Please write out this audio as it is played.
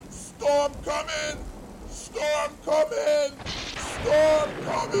Storm coming! Storm coming! Storm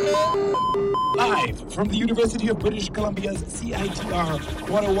coming! Live from the University of British Columbia's CITR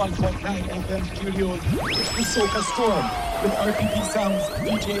 101.9 FM studios, it's the Soca Storm with RPP Sounds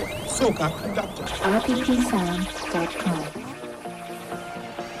DJ Soca Conductor. rppsounds.com.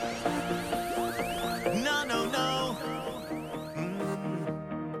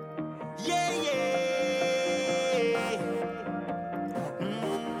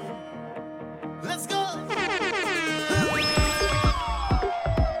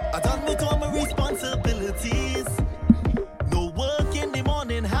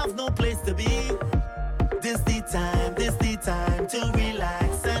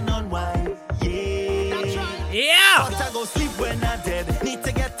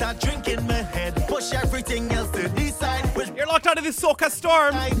 You're locked out of this Soca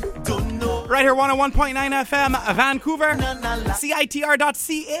Storm. Right here, 101.9 FM, Vancouver,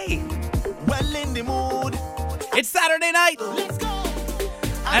 CITR.ca. Well in the mood. It's Saturday night. Let's go.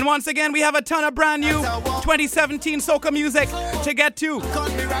 And once again, we have a ton of brand new 2017 Soca music to get to.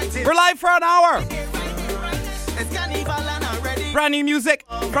 We're live for an hour. Brand new music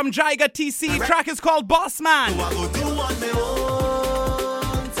from Jaiga TC. Track is called Boss Man. I go do on my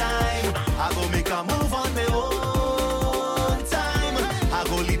own time. I go make a move on my own time. I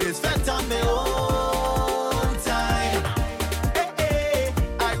go lead this fete on my own time. Hey, hey,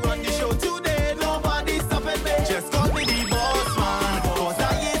 I run the show today. Nobody stopping me. Just call me the boss man. Cause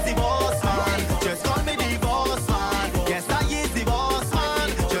I is the boss man. Just call me the boss man. Yes, I is the boss man.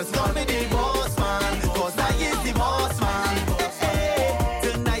 Just call me the boss man. Cause I is the boss man.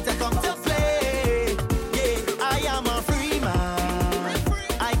 Tonight I come to play. Yeah, I am a free man.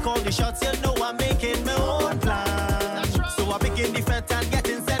 I call the shots, you know I'm making my own plan. So I begin the fete and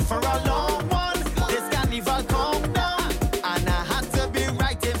getting set for a long one. This carnival come down, and I had to be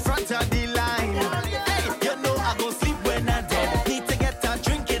right in front of the line. Hey, you know I go sleep when I'm dead. Need to get a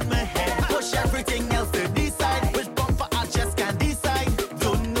drink in my head. Push everything else to decide. Which bumper I just can't decide.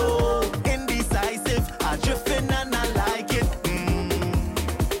 Don't know, indecisive. I drifting and I like it.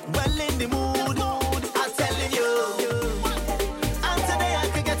 Well in the mood, I'm telling you. And today I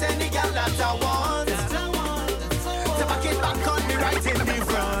could get any girl that I want. To back it back on me right in the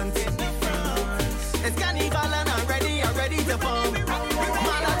front. It's carnival and I'm ready to pump.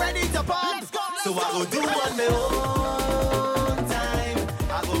 Man, I'm ready to pump. So I go do on my own time.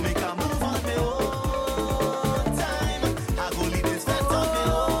 I go make a move on my own time. I go lead this fete on my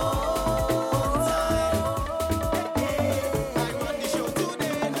own time. I run the show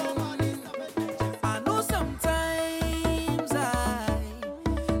today. Nobody's stopping me. I know sometimes I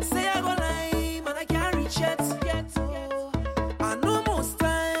say I go lie, man, I can't reach yet. I know most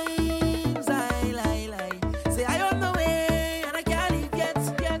times I lie. Say I on the way and I can't leave yet.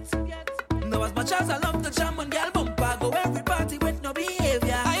 No, as much as I love the jam and girl bumper, go every party with no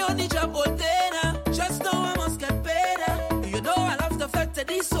behavior. I only job all day now. Just know I must get paid. You know I love the fact that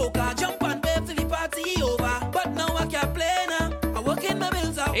this soca jump and babe till the party over. But now I can't play now. I work in my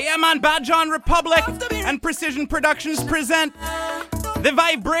bills out. Yeah, man, Bad John Republic and Precision Productions present The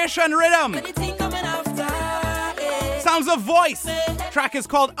Vibration Rhythm. Anything coming after, eh. Sounds of Voice. Track is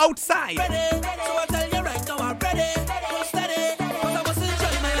called Outside. Ready. So I tell you right now, I'm ready. Go steady. Cause I must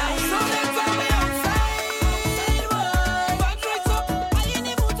enjoy my life. So let's find me outside. Back right up. I in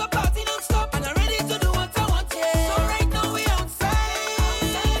the mood to party non-stop. And I'm ready to do what I want, yeah. So right now we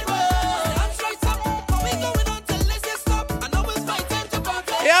outside. Dance right up. We going on till this is stop. I know it's my time to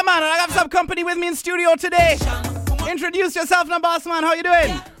party. Yeah, man, and I have some company with me in studio today. Introduce yourself now, boss man. How you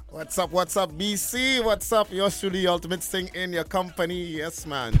doing? What's up, BC? What's up? Yours truly, Ultimate Sting in your company. Yes,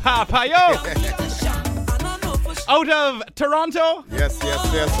 man. Papa, yo. Out of Toronto, Yes.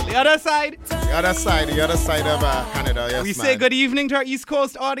 the other side. The other side of Canada. Yes, We man. say good evening to our East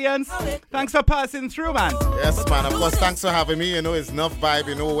Coast audience. Thanks for passing through, man. Yes, man. Of course, thanks for having me. You know, it's enough vibe.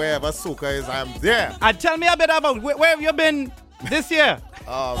 You know, wherever Soca is, I'm there. And tell me a bit about where have you been this year?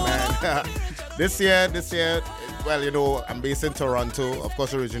 Oh, man. This year, well, you know, I'm based in Toronto. Of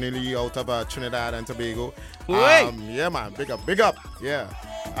course, originally out of Trinidad and Tobago. Yeah, man. Big up. Yeah.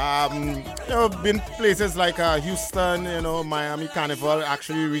 You know, been places like Houston, you know, Miami Carnival.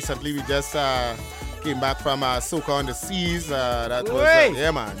 Actually, recently we just came back from Soca on the Seas. That was,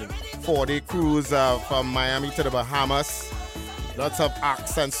 yeah, man, 4-day cruise from Miami to the Bahamas. Lots of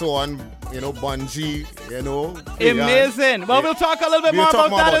acts and so on, you know, bungee, you know. Amazing. Well, we'll talk a little bit more about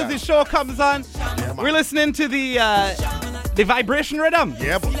that as the show comes on. Yeah, we're listening to the Vibration Rhythm.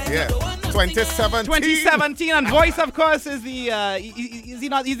 Yeah, 2017. And Voice, of course, is the he's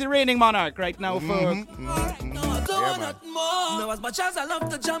the reigning monarch right now for want nothing more. Now as much as I love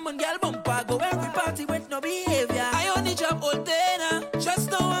to jam and girl bumper, go every party with no behavior. I only jump all day now. Just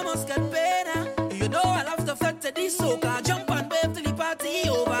know I must get better. You know I love to flirt to this soca, jump and wave till the party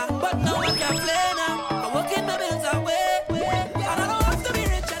over. But now I can't play now. I'm working my bills away. And I don't have to be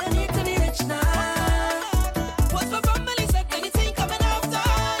rich, I don't need to be rich now. What's my family said, anything coming after?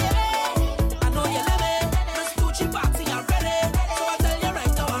 Yeah. I know you love it. This Gucci party, I'm ready. So I tell you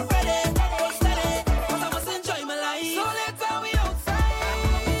right now, I'm ready. Go steady, cause I must enjoy my life. So later we outside.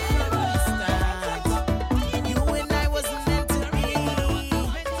 You and I wasn't meant to be.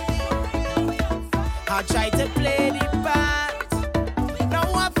 I tried to play the part. Now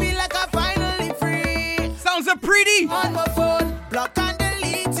I feel like I'm finally free. Sounds a pretty. On my phone, block and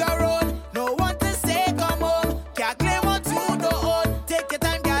delete your own. No one to say come home. Can't claim what you don't own. Take your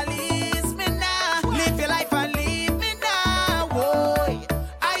time, girl, leave me now. Live your life and leave me now. Boy,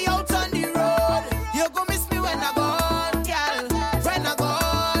 I out on the road. You gon' miss me when I gone, girl. When I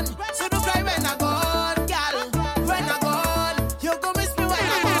gone, so don't cry when I gone, girl. When I gone, you gon' miss me when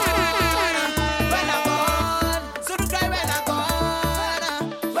I gone. When I gone, so don't cry when I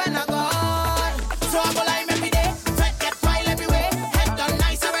gone. When I gone, so I go like every day. Fret get wild everywhere. Head done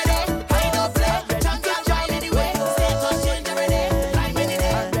nice already. I don't play. Champion child anyway. Status change every day. Like many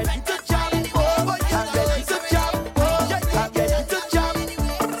days. I'm ready to jump. I'm ready to jump. I'm ready to jump.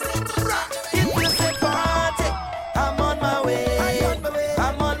 If you say party, I'm on my way.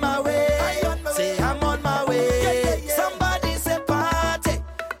 I'm on my way. Say I'm on my way. Somebody say party,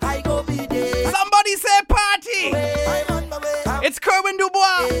 I go be there. Somebody say party. I'm on my way. It's Kerwin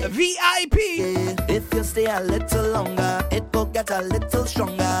Dubois, VIP. If you stay a little longer, it will get a little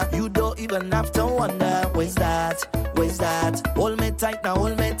stronger. You don't even have to wonder, where's that? Where's that? Hold me tight now,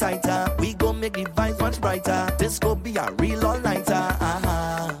 hold me tighter. We gon' make the vibes much brighter. This go be a real all-nighter.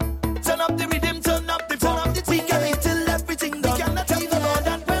 Turn up the rhythm, turn up the funk. We can it till everything done. Tell the Lord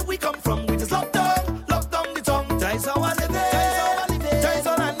that where we come from, we just lock down the tongue. That's how I live it. That's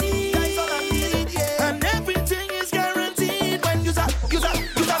all I need. And everything is guaranteed when you start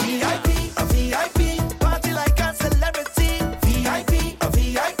VIP, a VIP, party like a celebrity. VIP, a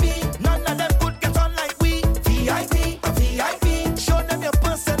VIP, none of them could get on like we. VIP, a VIP, show them your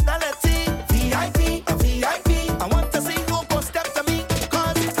personality. VIP, a VIP, I want to see who go step to me,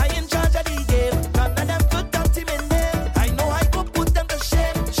 cause I in charge of the game. None of them could doubt him in there. I know I could put them to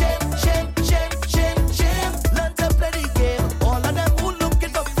shame. Learn to play the game. All of them who looking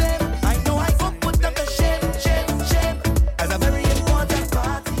for fame, I know I could put them to shame. As a very important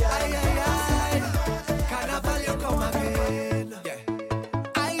party, Carnival, you come again.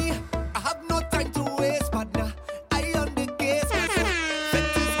 I have no time to waste, partner. I on the case. That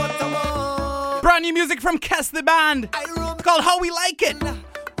is what I want. Brand new music from Kes the Band. I roam Called How We Like It.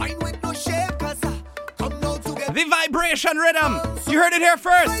 wine with no shape, cause come now together. The vibration rhythm. You heard it here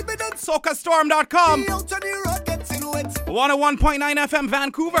first. SocaStorm.com. Out on the road, getting wet. 101.9 FM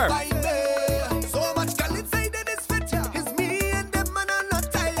Vancouver. Baby, so much girl inside that is fit. It's me and them man are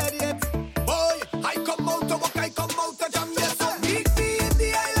not tired yet. Boy, I come out to work, I come out to jam. Yes, so meet me in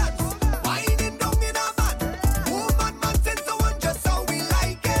the islands, winding down in a van. Woman, man, 10 to 1, just how we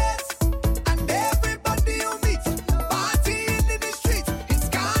like it. And everybody you meet, partying in the street. It's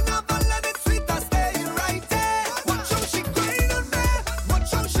carnival and it's sweet, I stay right there. Watch how she grind on me,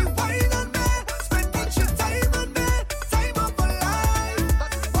 watch how she whine on me. Spending she time on me, time of her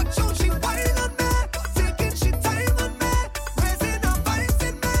life. Watch how she whine on me, taking she time on me, raising her vibes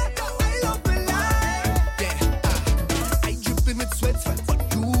in me. I love my life. Yeah, I dripping with sweat, but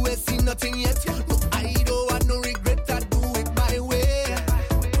you ain't seen nothing yet. No, I don't want no regret. I do it my way.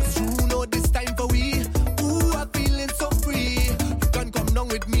 'Cause you know this time for we. Ooh, I'm feeling so free. You can come down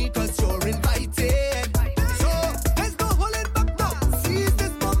with me 'cause you're invited. So there's no holding back now. Seize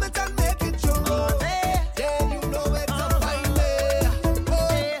this moment and make it your own. Yeah, you know where to find me. Oh,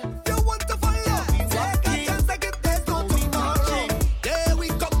 if you want to follow, take a chance to get there's no tomorrow. Yeah, we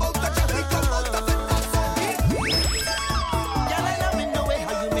come out the chat, we come out of it. Girl, I love it the way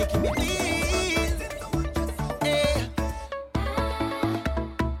how you making me feel. Yeah.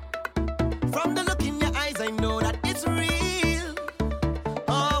 From the look in your eyes, I know that it's real.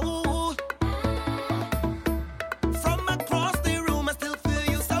 Oh, from across the room, I still feel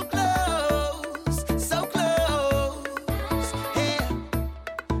you so close, so close. Yeah,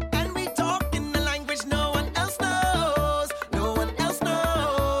 and we talk in the language no one else knows, no one else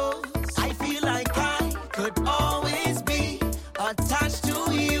knows. I feel like I could always be attached to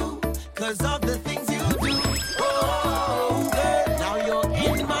you 'cause of the things you do. Oh, girl, now you're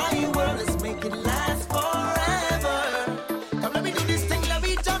in my world. Let's make it last forever. Come, let me do this thing, let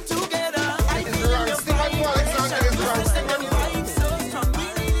me jump together. I feel your vibration.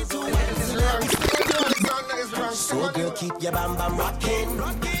 So girl, keep your bam bam rocking.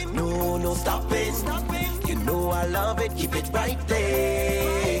 No, no stopping. You know I love it, keep it right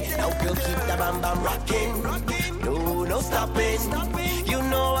there. Now girl, keep the bam bam rocking. No, no stopping. You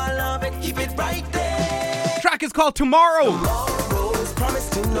know I love it, keep it right there. Track is called Tomorrow. Tomorrow's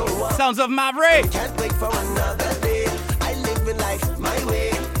promised to no one. Sounds of Maverick. Can't wait for another day. I live in life my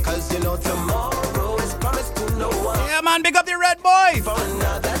way. Cause you know tomorrow is promised to no one. Yeah, man, big up the Red Boys. For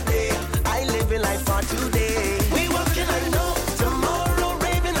another day. I live in life for today. We walking like no tomorrow,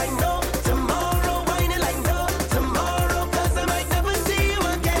 raving like no tomorrow, whining like no tomorrow. Cause I might never see you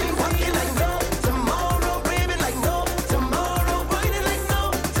again. Walking like no tomorrow, raving like no tomorrow, whining like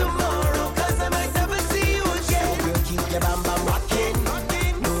no tomorrow. Cause I might never see you again. So girl, keep your bam bam rocking.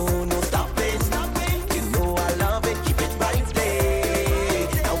 No, no stopping. You know I love it, keep it right there.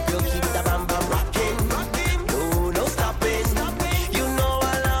 Now girl, keep the bam bam rocking. No, no stopping. You know I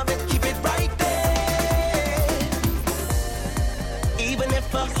love it, keep it right there. Even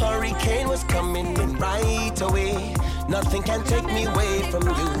if a hurricane was coming in right away, nothing can take me away from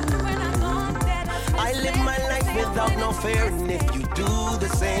you. I live my life without no fear, and if you do the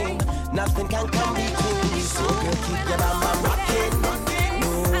same, nothing can come between you. So girl, keep your bam bam rocking.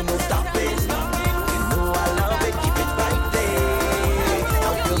 No, no stopping. You know I love it, keep it right there.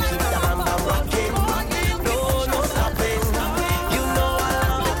 Now girl, keep the bam bam rocking. No, no stopping. You know I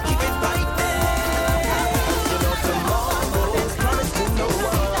love it, keep it right there. You know tomorrow's promised to no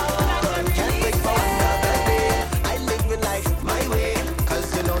one. Can't wait for another day. I live in life my way. Cause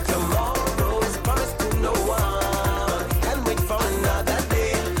you know tomorrow's promised to no one. Can't wait for another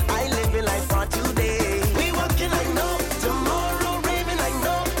day. I live in life for today. We walking like no tomorrow, raving like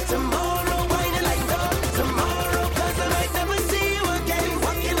no tomorrow, whining like no tomorrow. Cause I might never see you again.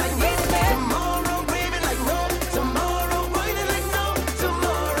 Walking like no tomorrow, raving like no tomorrow, whining like no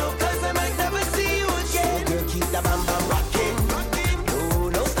tomorrow. Cause I might never see you again. So girl, keep the bam bam rocking. No,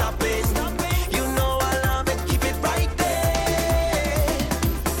 no stopping. You know I love it, keep it right there.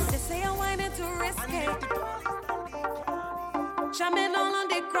 They say I'm whining too risky. Jamming all on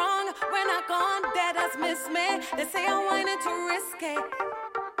the ground when I gone, dead as miss me. They say I'm whining too risky.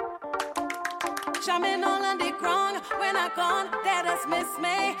 Jamming all on the ground when I gone, dead as miss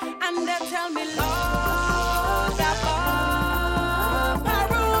me. And they tell me, Lord, that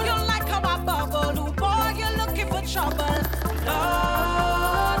Peru, you like how I bubble. Oh boy, you're looking for trouble.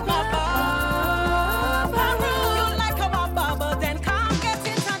 Lord, my Peru, you like how I bubble. Then come get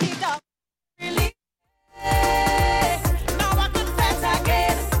it on the dog. Really? Now I confess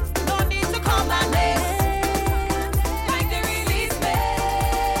again. No need to call my name. Like they release me.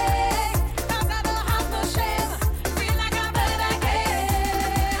 Cause I don't have no shame. Feel like I'm dead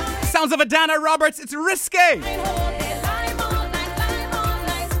again. Sounds of Adana Roberts. It's risky. Lime all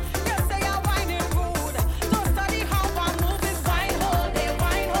night. You say I'm whining rude. Don't study how I move. It's wine all day.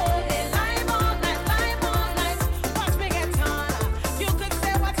 Lime all night. Watch me get on. You could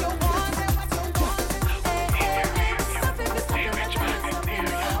say what you want.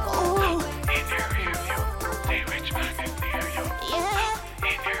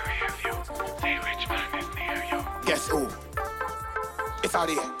 Guess who? It's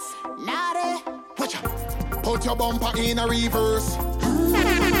audience. Naughty. Watch out. Put your bumper in a reverse. So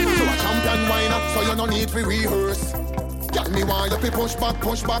a champion wine up, so you no need to rehearse. Got me while you push back,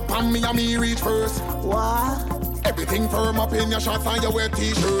 pan me and me reach first. What? Everything firm up in your shorts and your wet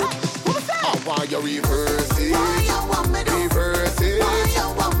t-shirt. I want you reverse it. Why you want me to? Reverse it. Why you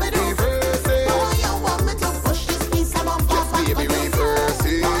want me to? Reverse it. Why you want me to push this piece of my Yes, baby, reverse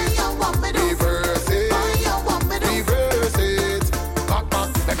it. Why you want me to? Reverse it. Why you want me to? Reverse it. Back,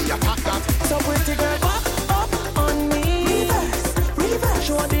 let me attack that. So pretty girl, back up on me. Reverse.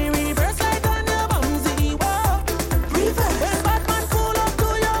 Show the reverse light on your bumsy wall. Reverse. When Batman pull up to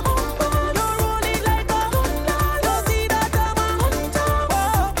your bumper, you roll it like a Honda. You see that I'm a hunter.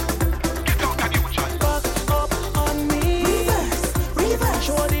 Back up on me. Reverse.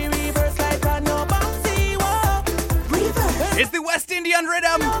 Show the reverse light on your bumsy wall. Reverse. It's the West Indian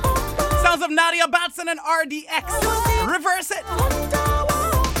rhythm. Sounds of Nadia Batson and RDX. Reverse it.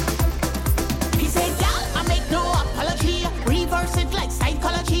 He said, "Y'all, I make no apology. Reverse it like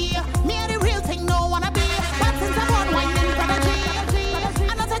psychology. Me and the real thing, no wanna be. But since I'm on winding prodigy,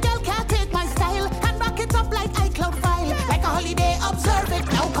 another girl can't take my style and back it up like iCloud file, like a holiday. Observe it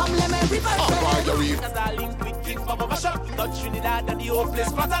now. Come, let me reverse I it. want you reverse. Cause I link with King Baba Basha. Touch Trinidad and the whole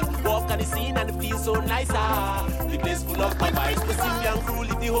place pattern. Walk on the scene and it feels so nice. The place full of my vibes. Brazilian crew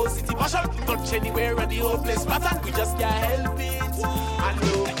lead the whole city passion. Touch anywhere and the whole place pattern. We just can't help it. I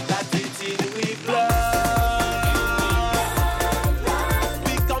know that it's in we blood.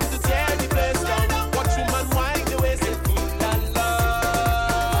 We come to tear the place down. Watch woman wind the way.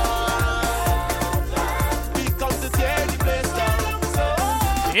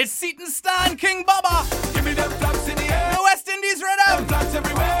 King Baba. Give me them flags in the air. The West Indies rhythm. Flags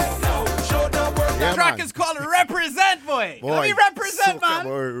everywhere. Now show the world. Yeah, The track man. is called Represent, boy. Let me represent, Soca, man.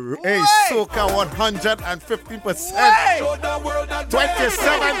 boy. Hey, Way. Soca 150%. Way. Show the world that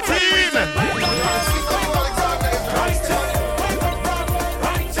 2017.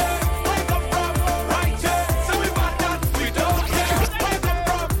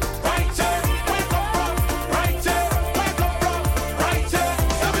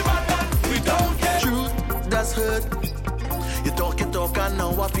 That's hurt. You talk, and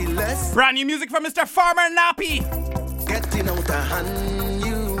now I feel less. Brand new music from Mr. Farmer Nappy. Getting out of hand,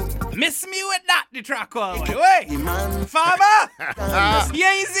 you. Miss me with that, the track called. Wait. Man. Farmer. He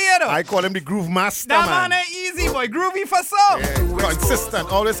ain't easy, you know. I call him the Groove Master, That man. man ain't easy, boy. Groovy for some. Yeah,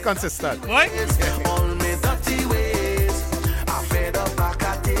 consistent, always consistent. Boy. All me dirty ways. I fed up, I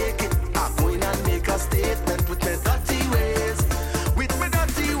can take it. I'm going and make a statement with me dirty ways. With me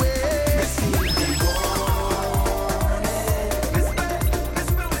dirty ways. Miss me in the morning. Miss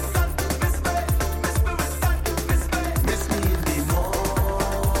me with sun. Miss me with sun. Miss me in the morning.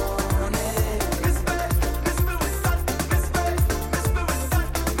 Miss me with sun. Miss me with sun.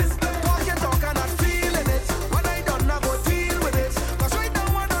 Talk and I'm feeling it. When I done, I go deal with it. 'Cause right now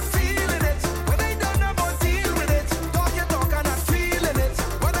I'm not feeling it. When I done, I go deal with it. Talk and I'm feeling it.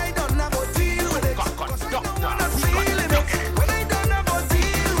 When I done, I go deal with it. 'Cause right now I'm not feeling it. When I done, I go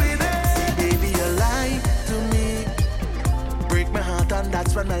deal with it. See, baby, you lie to me. Break my heart and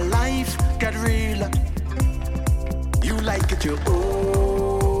that's when my life get real. You like it your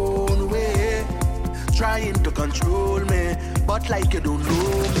own way. Trying to control me, but like you don't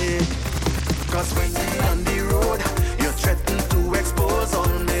know me. 'Cause when you're on the road, you threaten to expose all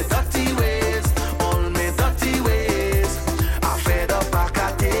my dirty ways. All my dirty ways. I fed up, I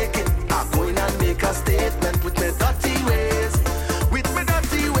can't take it. I'm going and make a statement with my dirty ways. With my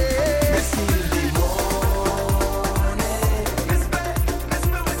dirty ways. Miss me in the morning. Miss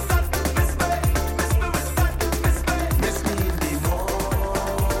me with sun. Miss me with sun. Miss me in the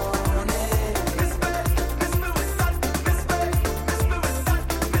morning. Miss me with sun. Miss me with sun.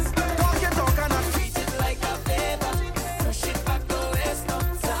 Talk and I treat it like a favor. Push it back to waste no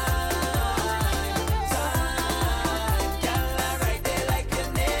time. Girl, I right there like your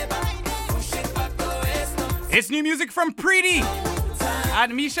neighbor. Push it back to waste no time. It's new music from Preety and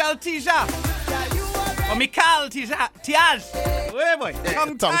Michelle Tija. Or Mikal Tija. Tiaj. Wait, boy.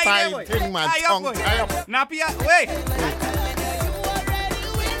 Tongue tie, tie boy. thing, man. Tie up, Tongue boy. tie up. Nappy, wait.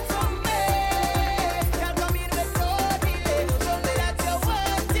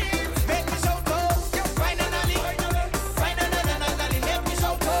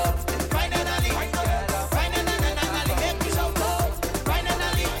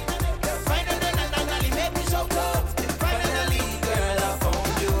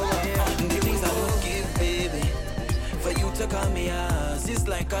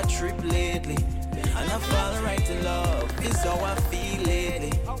 Like a trip lately, and I fall right in love. Is how I feel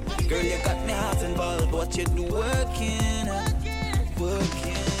lately. Girl, you got me heart involved. What you do working,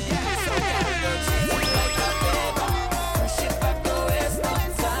 working. So girl, treat it like a favor. Push it back to waste no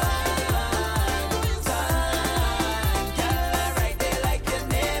time. Girl, I right there like your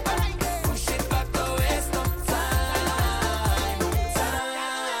neighbor. Push it back to waste no time.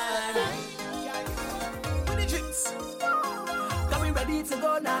 With the drinks. Got me ready to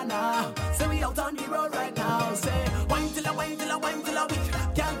go now. So we out on the road right now. Say, wine till I weak.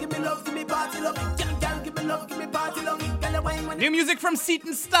 Girl, give me love, give me party love. Girl, give me love, give me party love. Girl, I wine when New music from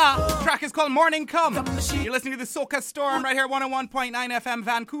Seaton Star. The track is called Morning Come. You're listening to the Soca Storm right here, 101.9 FM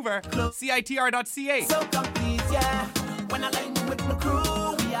Vancouver, CITR.ca. so complete, yeah. When I line you with my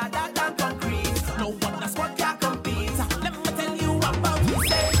crew, we are that damn concrete. No one that's what can compete. Let me tell you about we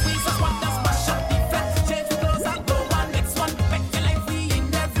say. We just want to smash up the flat. Change the clothes and go on next one. Make your life free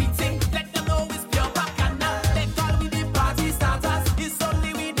in everything. Let them know it's pure bacchanal. They call we the party starters. It's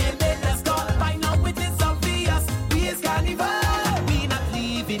only we they made us call. By now it is obvious. We is carnival. We not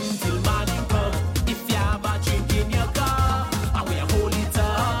leaving till morning come. If you have a drink in your car, and we hold it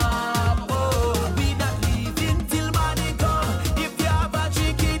up. Oh, we not leaving till morning come. If you have a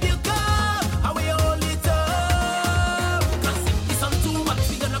drink in your car, and we hold it up. 'Cause if it's on too much,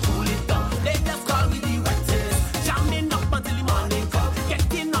 we gonna cool it down. They just call we the wettest. Jamming up until the morning come.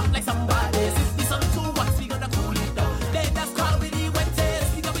 Getting up like somebody. If it's on too much, we gonna cool it down. They just call we the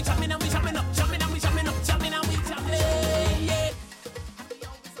wettest. We gonna be jamming and we jamming up, jamming and we jamming up, jamming and we jamming.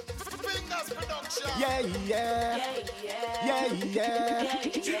 Yeah.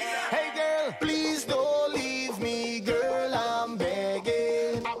 Hey girl, please don't leave me, girl, I'm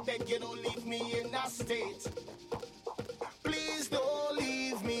begging. I beg you don't leave me in that state. Please don't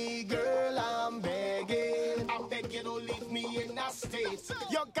leave me, girl, I'm wait.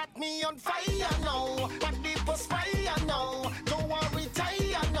 You got me on fire now. But the was fire now. Don't want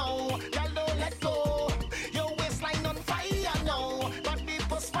retire now. Girl, don't let go. Your waistline on fire now. But the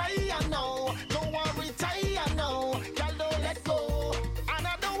was fire now. Don't want retire now. Girl, don't let go. And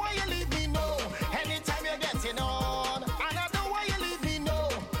I know why you leave me know. Anytime you're getting on. And I know why you leave me know.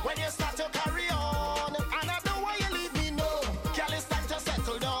 When you start to carry on. And I know why you leave me know. Girl, it's time to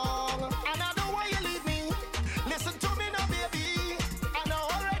settle down. And I know why you leave me. Listen to me now, baby. And I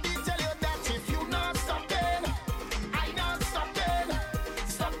already tell you that if you not stopping, I not stopping.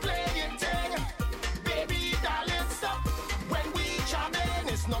 Stop playing thing. Baby, darling, stop. When we jamming,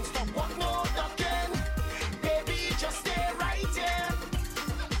 it's non-stop, what no ducking. Baby, just stay right here.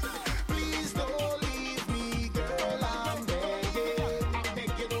 Please don't leave me, girl, I'm begging. I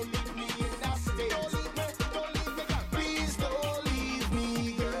beg you, don't leave me in that state. Don't leave me, girl. Please don't leave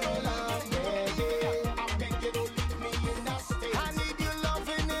me, girl, I'm begging. I beg you, don't leave me in that state. I need your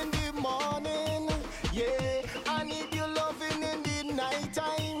loving in the morning, yeah. I need your loving in the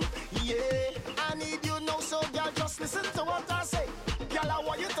nighttime, yeah. I need you now, so girl, just listen to what I say. Girl, I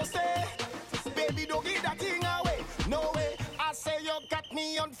want you to stay. Baby, don't give that thing away. No way. I say you got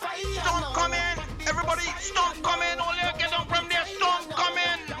me on fire. Storm coming. Everybody, storm coming. All you get down from there. Storm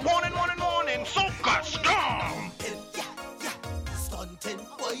coming. Morning, morning, morning. Soca storm. Stunting.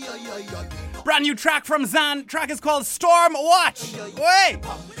 Oy, oy, oy, oy. Brand new track from Zan. Track is called Storm Watch. Wait.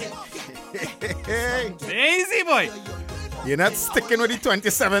 Hey, Easy, boy. you're not sticking with the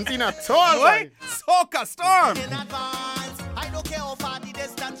 2017 at all, boy. Wait. Soca Storm. In advance, I don't care how far the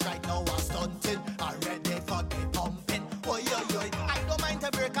distance. Right now I'm stunting. I'm ready for the pumping. Oy, oy, oy. I don't mind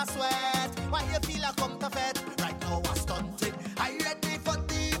to break a sweat. Why you feel I come to fed? Right now I'm stunting. I'm ready for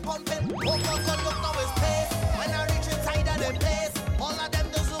the pumping. Oh, God, look now his pace. When I reach inside of the place, all of them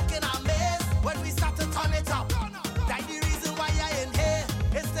just looking amazed. When we start to turn it up, that's the reason why I in here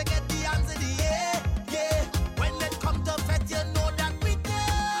is to get the hands in the air. Yeah, when it come to fed, you know that we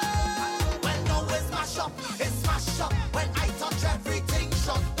there. Well, now it's mash up, it's mash up. When I touch everything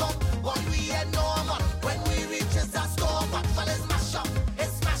shut down. What we ain't normal. When we reach is a storm. Well, it's mash up,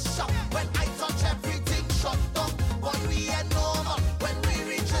 it's mash up. When I touch everything shut down. What we ain't normal. When we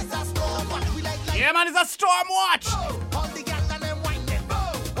reach is a storm. We like Yeah, man, it's a Storm Watch. all the gal and them winding.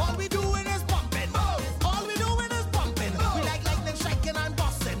 All we doing is bumping. All we doing is bumping. We like lightning striking and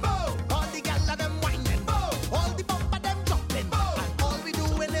busting. All the gal and them winding. All the bumper them jumping. And all we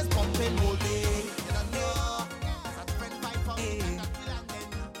doing is bumping all day. You don't know. Such friend vibe for me.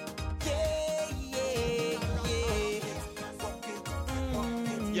 Yeah.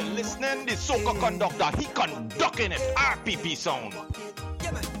 You're listening to Soca Conductor. He conducting it. RPP sound.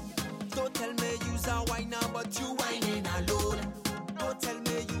 Yeah, man. Don't tell me you's a whiner, but you whining alone. Don't tell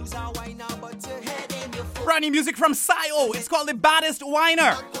me you's a whiner, but your head in your foot Brand new music from Sio. It's called The Baddest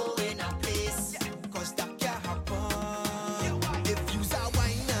Whiner. go in a place. Cause that can happen. If you's a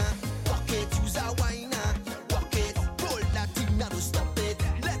whiner, walk it, you's a whiner. Walk it, roll that thing, now don't stop it.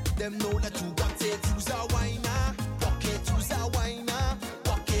 Let them know that you want it. You's a whiner, walk it, you's a whiner.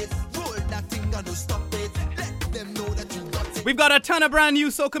 Walk it, roll that thing, now don't stop it. Let them know that you want it. We've got a ton of brand new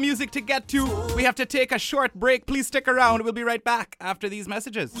soca music to get to. We have to take a short break. Please stick around. We'll be right back after these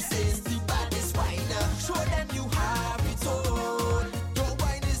messages. Is the baddest whiner. Show them you have it all. Your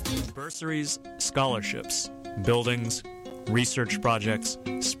wine is the Bursaries, scholarships, buildings, research projects,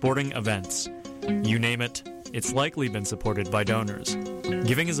 sporting events. You name it, it's likely been supported by donors.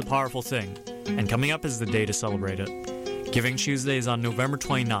 Giving is a powerful thing, and coming up is the day to celebrate it. Giving Tuesday is on November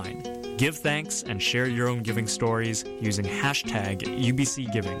 29. Give thanks and share your own giving stories using hashtag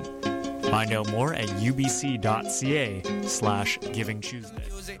UBCGiving. Find out more at ubc.ca/givingtuesday.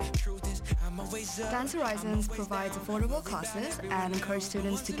 Dance Horizons provides affordable classes and encourages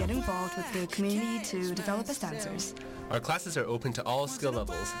students to get involved with the community to develop as dancers. Our classes are open to all skill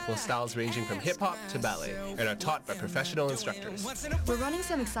levels, with styles ranging from hip-hop to ballet, and are taught by professional instructors. We're running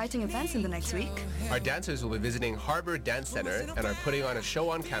some exciting events in the next week. Our dancers will be visiting Harbor Dance Center and are putting on a show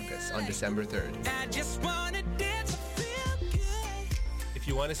on campus on December 3rd. If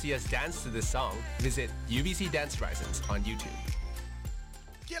you want to see us dance to this song, visit UBC Dance Horizons on YouTube.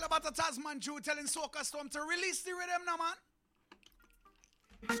 Kill about a Tasman Jew telling Soca Storm to release the rhythm now, man.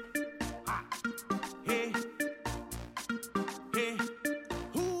 Hey. Hey. Hey.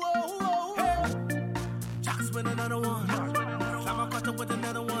 Jack's with another one. Slammer cutter with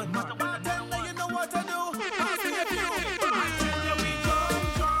another one. Bartender, you know what to do. Ask me if you. I tell you we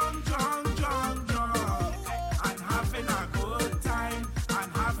drunk. And having a good time.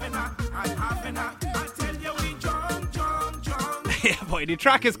 And having a. I tell you we drunk. Yeah, boy, the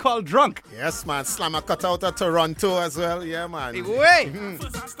track is called Drunk. Yes, man. Slammer cut out of Toronto as well. Yeah, man. Big way.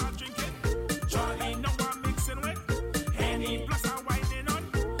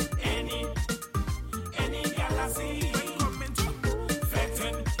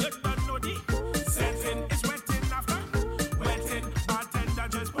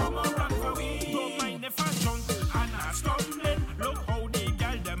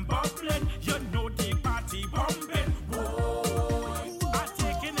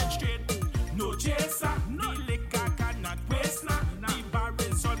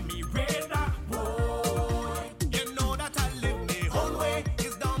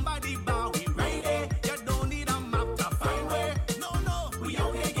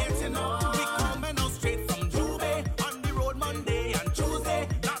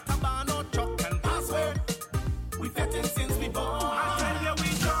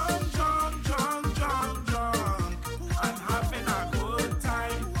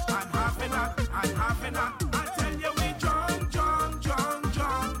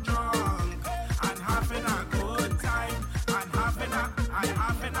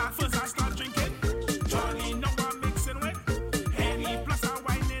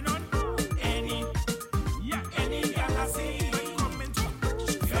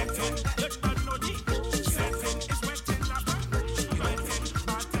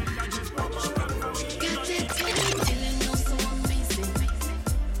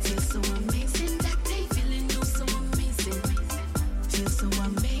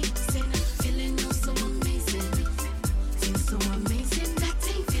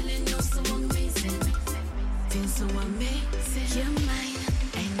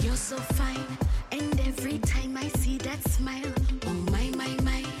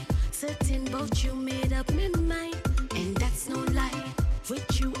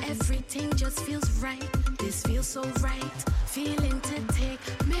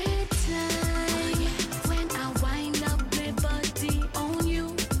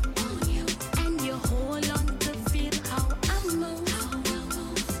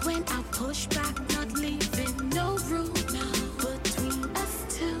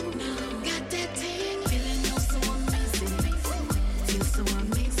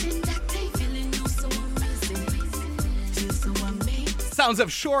 Sounds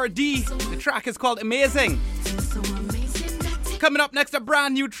of Shore D. The track is called Amazing. Coming up next, a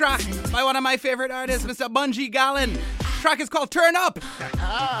brand new track by one of my favorite artists, Mr. Bunji Garlin. Track is called Turn Up.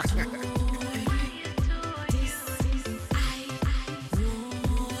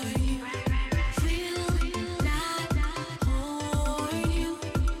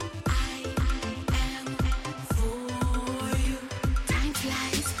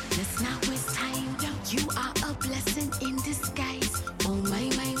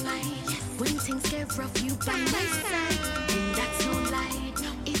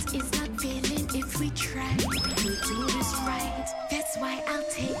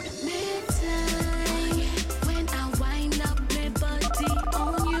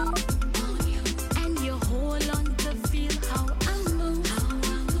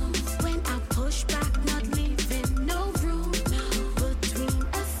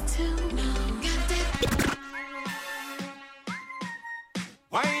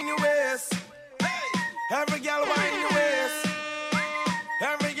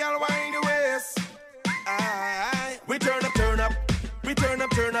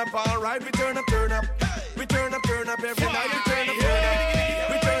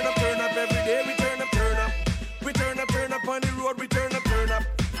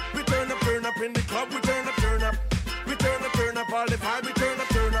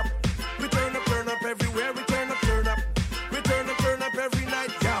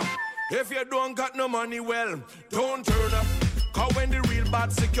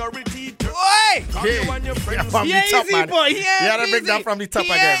 From the top, easy, man. boy. Yeah, to bring that from the top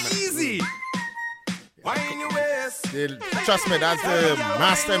again, man. Easy. Trust me, that's the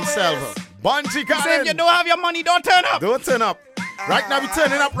master himself. Bunji Garlin. If you don't have your money, don't turn up. Don't turn up. Right now, we're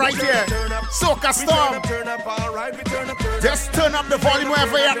turning up right here. Soca Storm. Just turn up the volume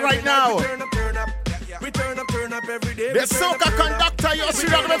wherever you're at right now. The Soca conductor, you're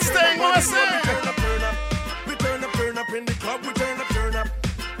sure that staying, We turn up in the club, we turn up.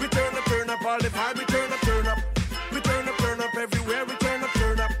 We turn up all the vibe, we turn up. We turn up everywhere, we turn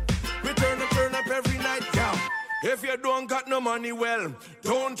up. We turn up every night, yeah. If you don't got no money, well,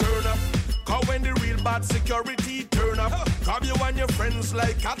 don't turn up. Cause when the real bad security turn up, grab you and your friends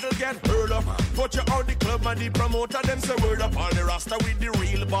like cattle get herd up. Put you out the club and the promoter them say word up. All the rasta with the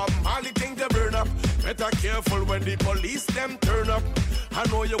real Bob Marley think they burn up. Better careful when the police them turn up. I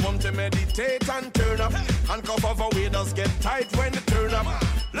know you want to meditate and turn up. Handcuff of a waiters get tight when they turn up.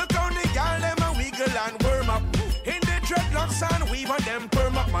 Look on the gal, them a wiggle and worm up. In the dreadlocks and weave on them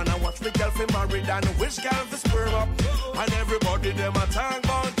perm up. Man, I watch the gal fi married and wish gal fi sperm up. And everybody them a tank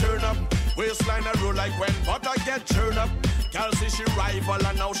on turn up. Waistline a roll like when butter get churned up. Gal see she rival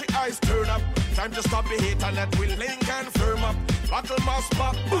and now she eyes turn up. Time to stop the hate and let we link and firm up. Battle must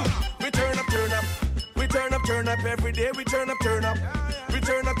pop, boom. We turn up, turn up. We turn up every day. We turn up, turn up. We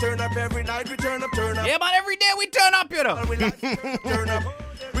turn up every night. We turn up, turn up. Yeah, man, every day we turn up, you know. Turn up.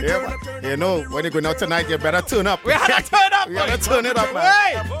 Yeah, but, you know, when you go out tonight, you better turn up. We gotta turn up, We gotta turn it up, man.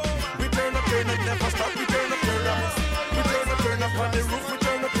 Hey. We turn up, never stop. We turn up, turn up. We turn up on the roof. We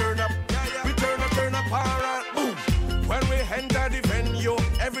turn up, turn up. We turn up, alright. Boom. When we enter the venue,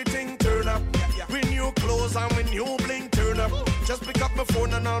 everything turn up. We new clothes and we new bling turn up. Just pick up my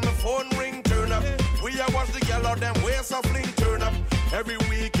phone and on my phone ring turn up. We a watch the gal out them waist of fling turn up. Every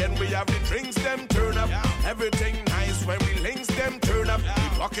weekend we have the drinks them turn up. Everything nice when we links them turn up.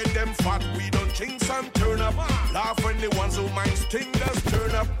 We pocket them fat, we don't chinks and turn up. Laugh when the ones who mind sting us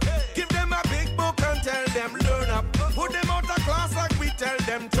turn up. Give them a big book and tell them learn up. Put them out of class like we tell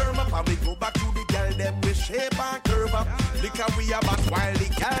them turn up. And we go back to the gal them with shape and curve up. Look how we are back while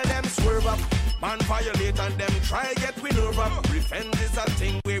the gal them swerve up. Man violate and them try get we nerve up. Revenge is a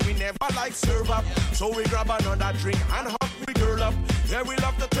thing where we never like serve up. So we grab another drink and hug we girl up. Yeah, we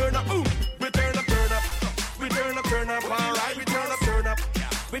love to turn up. Ooh, we turn up, turn up. We turn up, alright. We turn up, turn up.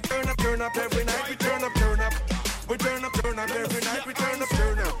 We turn up every night. We turn up, turn up. We turn up every night. We turn up,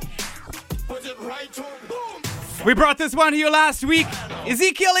 turn up. Put it right on, boom. We brought this one to you last week.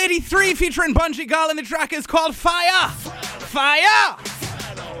 Ezekiel 83 featuring Bunji Garlin. The track is called Fire. Fire!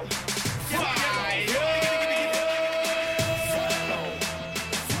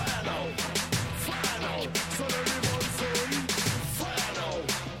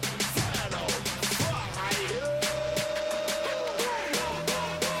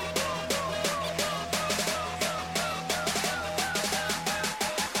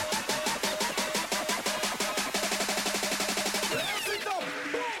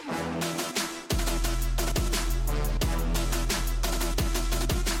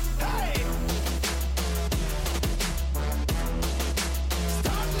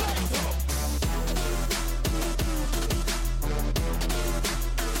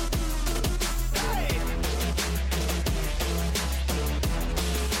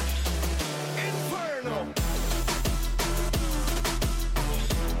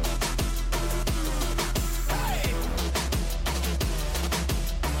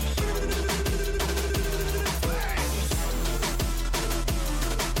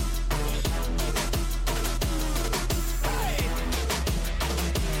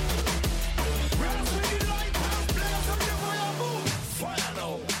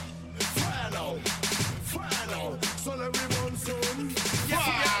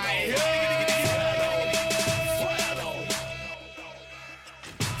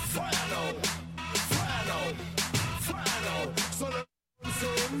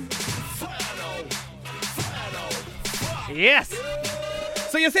 Yes.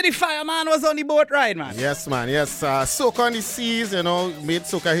 So you said the fireman was on the boat ride, man? Yes, man. Yes. Soca on the Seas, you know, made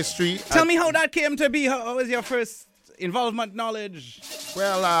soca history. Tell me how that came to be. How was your first involvement knowledge?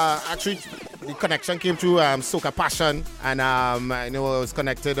 Well, actually, the connection came through Soca Passion, and I know I was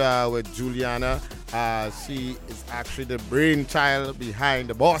connected with Juliana. She is actually the brainchild behind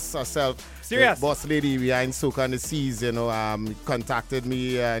the boss herself. Serious? The boss lady behind Soca on the Seas, you know, contacted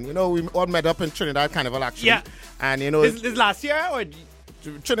me, and you know, we all met up in Trinidad Carnival actually. Yeah. And you know, this last year or?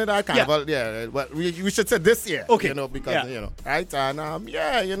 Trinidad Carnival, yeah. But we should say this year, okay. You know, because you know, right? And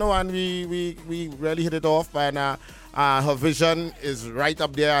yeah, you know, and we really hit it off, and her vision is right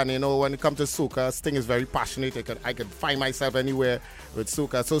up there. And you know, when it comes to soca, Sting is very passionate. I could find myself anywhere with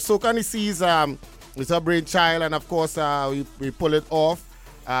soca. So Soca on the Seas, it's her brainchild, and of course, we pull it off,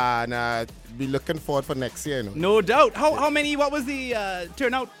 and be looking forward for next year. You know? No doubt. How many? What was the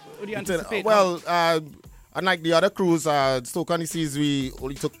turnout? What do you anticipate? Well. Unlike the other crews, Soca on the Seas, we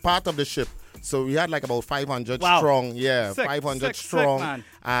only took part of the ship. So we had like about 500 strong. Yeah, sick, 500 strong. Sick, man.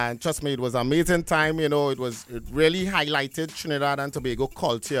 And trust me, it was an amazing time. You know, it really highlighted Trinidad and Tobago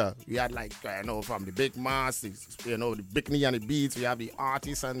culture. We had like, you know, from the big mass, you know, the bikini and the beats. We have the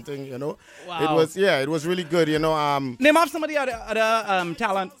artists and thing, you know. Wow. It was really good, you know. Name off some of the other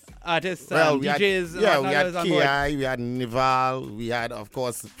talent artists, well, we DJs. had, yeah, we that had was on board. Ki, we had Nival, we had, of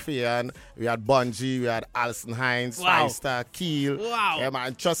course, Fian, we had Bungie, we had Alison Hines, Wow. Five Star, Keel. Wow. Yeah,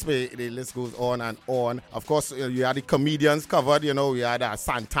 man, trust me, the list goes on and on. Of course, you had the comedians covered, you know, we had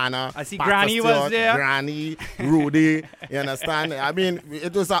Santana. I see Pastor Granny was Stewart, there. Granny, Rudy, you understand? I mean,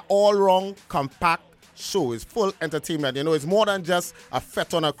 it was an all-round, compact show. It's full entertainment. You know, it's more than just a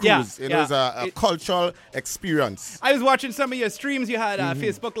fete on a cruise. Yeah, you know, it's a cultural experience. I was watching some of your streams. You had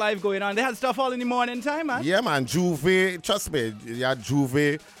Facebook Live going on. They had stuff all in the morning time, man. Yeah, man. Juve, trust me. You had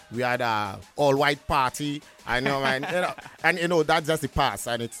Juve. We had a all-white party. I know, man. And, you know, that's just the past.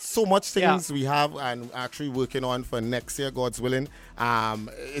 And it's so much things we have and actually working on for next year, God's willing.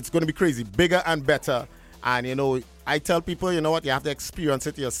 It's going to be crazy. Bigger and better. And, you know, I tell people, you know what, you have to experience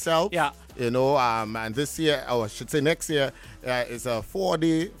it yourself. Yeah. You know, and this year, or I should say next year, it's a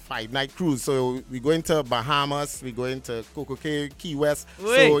 4-day, 5-night cruise. So we're going to Bahamas, we're going to Coco Cay, Key West.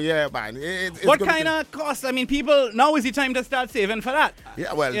 Wait. So, yeah, man. It's What gonna kind of cost? I mean, people, now is the time to start saving for that.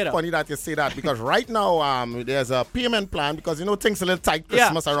 Yeah, well, You know. funny that you say that because right now there's a payment plan because, you know, things a little tight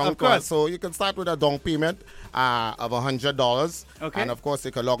Christmas around of the corner. course. So you can start with a down payment of $100. Okay. And, of course,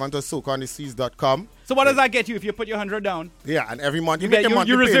 you can log on to socaontheseas.com. So what does that get you if you put your $100 down? Yeah, and every month you get- make a you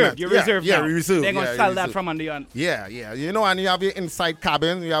monthly reserve. payment. You Yeah, reserve. Yeah, now. you reserve. They're gonna yeah, sell you that reserve. from under on. Yeah, yeah. You know, and you have your inside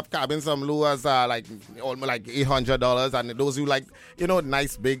cabin. You have cabins some low as like almost like $800, and those who like, you know,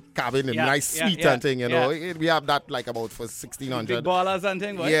 nice big cabin and Yeah, nice yeah, suite yeah, and thing. You know, we have that like about for $1,600. Big ballers and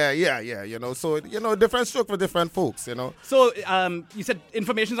things. What? Yeah. You know, so you know, different stroke for different folks. You know. So you said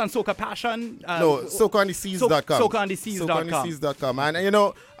information's on Soca Passion. No, SocaOnTheSeas.com. SocaOnTheSeas.com. SocaOnTheSeas.com. And you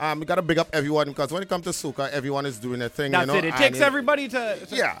know, we gotta big up everyone because when it comes to soca, everyone is doing their thing. That's you know, it. It and takes everybody to.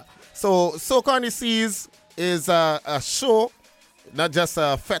 Yeah. So Soca on the Seas is a show, not just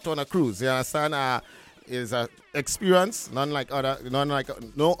a fete on a cruise. You understand? Is a experience, no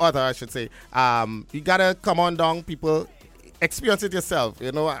other, I should say. You gotta come on down, people. Experience it yourself.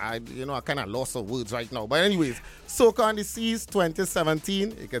 You know, I kind of lost of words right now. But anyways, Soca on the Seas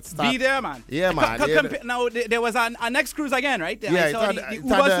 2017. You can start. Be there, man. Yeah, man. Now there was a next cruise again, right? Yeah, I saw the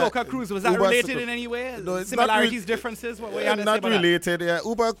Uber Soca cruise. Was that Uber related Soca- in any way? No, it's Similarities, not differences? What were you gonna say not about that? related. Yeah,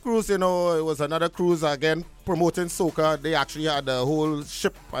 Uber Cruise, you know, it was another cruise again promoting soca. They actually had the whole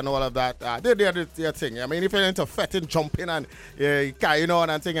ship and all of that. They did their thing. I mean, if you're into fetting, jumping, and carrying on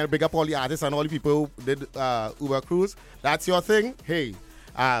and thing, and big up all the artists and all the people who did Uber Cruise, that's your thing. Hey,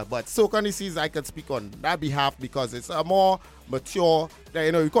 but Soca on the Seas, I can speak on that behalf because it's a more mature.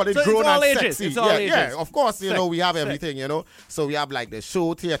 You know, you call it So it's grown all and ages. sexy. It's all ages. Yeah, of course. You know, we have Sick. everything. You know, so we have like the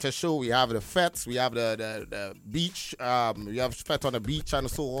show, theater show. We have the fetes. We have the beach. We have fete on the beach and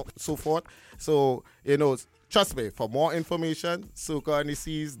so forth. So you know, trust me. For more information,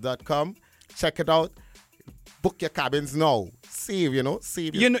 SocaOnTheSeas.com. Check it out. Book your cabins now. Save. You know,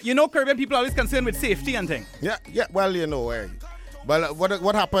 save. You know, Caribbean people are always concerned with safety and things. Yeah. Well, you know. But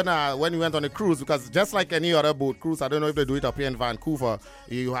what happened when we went on a cruise? Because just like any other boat cruise, I don't know if they do it up here in Vancouver.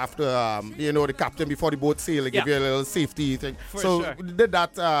 You have to, the captain before the boat sail, they give you a little safety thing. Sure. We did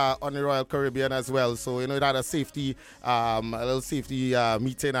that on the Royal Caribbean as well. So it had a safety, a little safety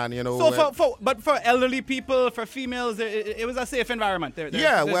meeting, and So but for elderly people, for females, it was a safe environment. There's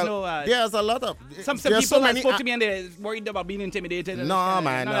there's a lot of some there's people so that many spoke to me and they're worried about being intimidated. No,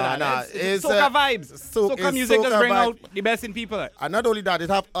 man, no. It's soca vibes. Soca music does bring out the best in people. And not only that, it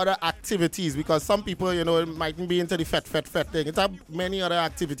have other activities because some people, you know, mightn't be into the fete thing. It have many other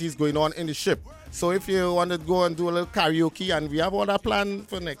activities going on in the ship. So if you want to go and do a little karaoke, and we have all that planned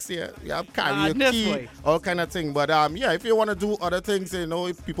for next year. We have karaoke, all kind of thing. But if you want to do other things, you know,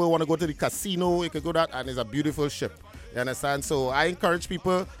 if people want to go to the casino, you can go that, and it's a beautiful ship. You understand? So I encourage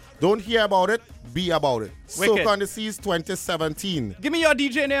people, don't hear about it, be about it. Soca on the Seas 2017. Give me your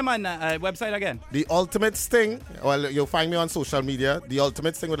DJ name and website again. The Ultimate Sting. Well, you'll find me on social media. The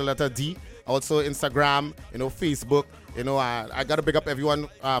Ultimate Sting with the letter D. Also Instagram, you know, Facebook. You know, I got to big up everyone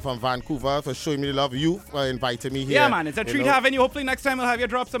from Vancouver for showing me the love. You for inviting me here. Yeah, man. It's a treat having you. Hopefully next time we'll have you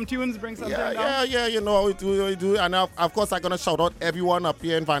drop some tunes, bring something down. Yeah. You know how we do. And of course, I'm going to shout out everyone up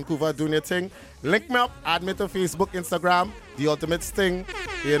here in Vancouver doing their thing. Link me up, add me to Facebook, Instagram, The Ultimate Sting,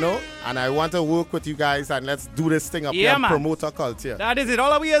 you know. And I want to work with you guys and let's do this thing up here and promote our culture. That is it.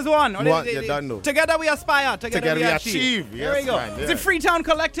 All we is one. You don't know. Together we aspire. Together we achieve. Yes, there we go. Man, yeah. It's a Freetown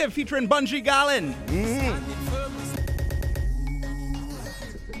Collective featuring Bungie Garlin.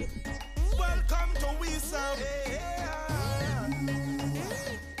 Welcome to Wisdom.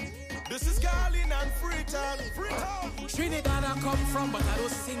 This is Garlin and Freetown. Trinidad I come from, but I don't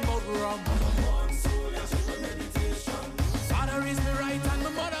sing about rum. Father is me right and my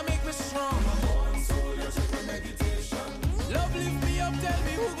mother make me strong. Love lift me up, tell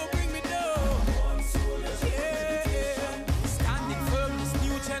me who go bring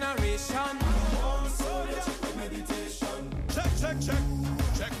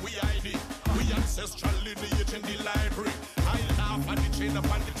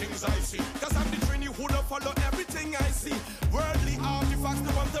things I see. Cause I'm the Trini who don't follow everything I see. Worldly artifacts,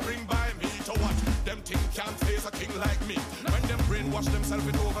 the ones that ring by me. To what? Them things can't face a king like me. When them brainwash themselves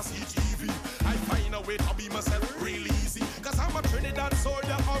with overseas TV, I find a way to be myself real easy. Cause I'm a Trinidad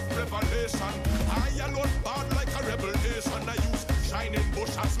soldier of revelation. I alone bad like a rebel nation. I use shining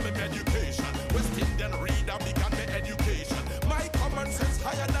bush as my education. West Indian reader began my education. My common sense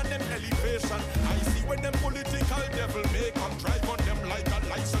higher than them elevation. I see when them political devil make come drive on them like a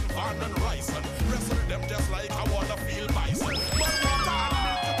license van and rice and wrestle them just like I wanna feel bison. But what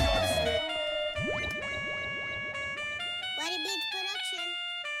Body Beats Production.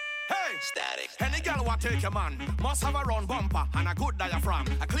 Hey, static. Any girl what take your man must have a round bumper and a good diaphragm,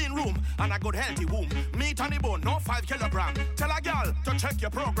 a clean room and a good healthy womb. Meat on the bone, no 5 kilogram. Tell a girl to check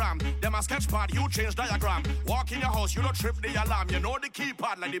your program. Them a sketch pad, you change diagram. Walk in your house, you don't trip the alarm. You know the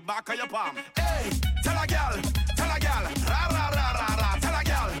keypad like the back of your palm. Hey, tell a girl, ra ra ra ra ra. Tell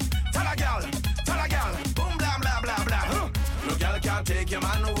a girl, boom blah blah blah blah. No girl can't take your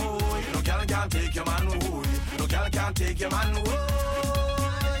man away. No girl can't take your man away. No girl can't take your man away.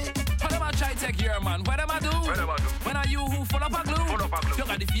 Try take your man, what am I do? When are you who full up a glue? You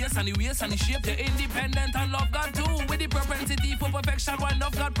got the face and the waist and the shape. You're independent and love God too. With the propensity for perfection, one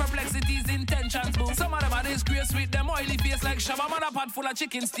of God perplexities, intentions boo. Some of them are disgrace with them oily face like Shabba man a pot full of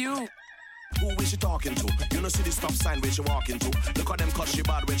chicken stew. Who is she talking to? You know see the stop sign when she walking to. Look at them cause she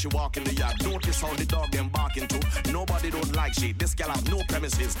bad when she walk in the yard. Notice how the dog them barking to. Nobody don't like she. This girl have no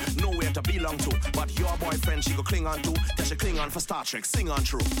premises, nowhere to belong to. But your boyfriend she go cling on to. That she cling on for Star Trek, sing on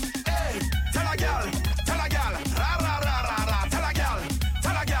true. Hey, tell a girl, ra ra ra ra ra. Tell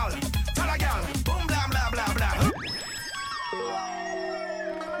a girl, boom blah blah blah blah.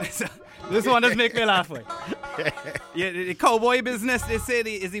 This one does make me laugh. Yeah, the cowboy business, they say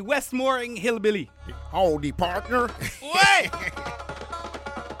is the West Mooring hillbilly. Howdy, partner. Wait!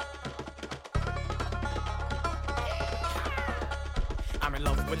 I'm in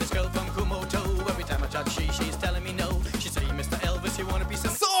love with this girl from Kumoto. Every time I chat, she's telling me no. She say, Mr. Elvis, you want a piece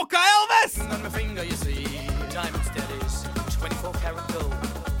of Soca Elvis? On my finger, you see, diamond steadies, 24 karat gold.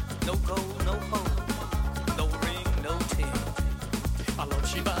 No gold, no hope, no ring, no ting. I love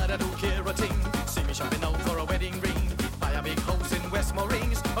she bad, I don't care a thing. See me shopping out for a wedding ring. Buy a big house in West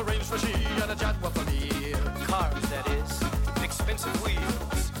Morings. Arrange for she and a Jaguar for me. Cars, that is, expensive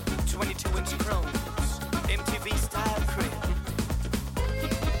wheels, 22-inch chromes, MTV style crib.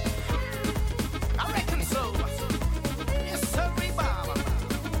 I reckon so. Yes, sir, Baba.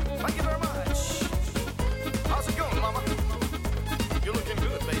 Thank you very much. How's it going, mama? You're looking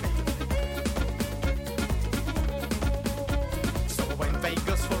good, baby. So I went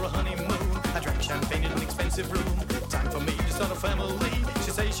Vegas for a honeymoon. I drank champagne in an expensive room. Time for me to start a family.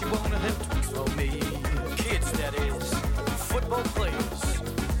 She says she wanna have twins for me. Kids, that is. Football players.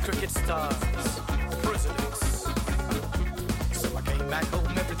 Cricket stars. Presidents. So I came back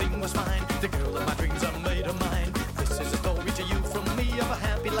home, everything was fine. The girl of my dreams are made of mine. This is a story to you from me of a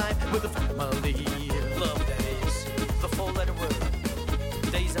happy life with a family. Love, that is. The 4-letter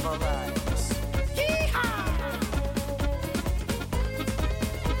word. Days of our lives. Yee-haw!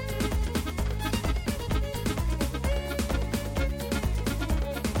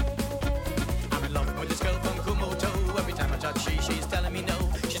 I'm in love with this girl from Kumoto. Every time I chat, she's telling me no.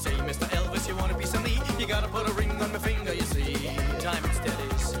 She say, Mr. Elvis, you want a piece of me? You gotta put a ring on my finger, you see. Diamond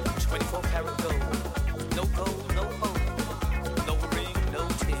steadies, 24 karat gold. No gold, no hope, no ring, no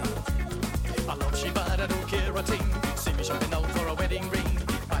ting. I love she bad, I don't care a thing. See me shopping out for a wedding ring.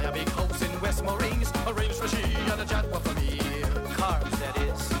 Buy a big house in West Morings. Arrange for she and a Jaguar for me. Cars, that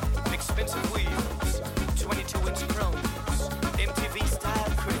is, expensive wheels, 22-inch chromes, MTV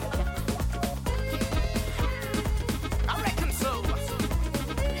style crib. I reckon so.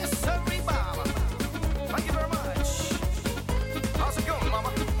 Yes, sir, Baba. Thank you very much. How's it going,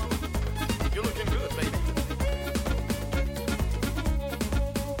 mama? You're looking good, baby.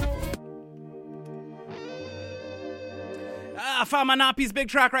 Farmer Nappy's big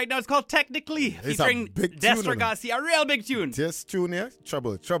track right now. It's called Technically. It's a featuring big tune, Destra Garcia. A real big tune. This tune here,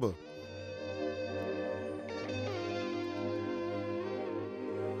 trouble.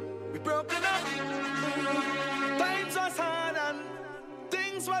 We broken up. Times was hard and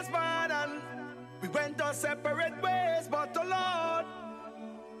things was bad and we went our separate ways. But oh Lord,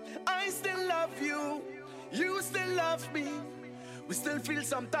 I still love you. You still love me. We still feel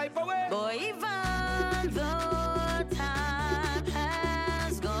some type of way. Boy, even though time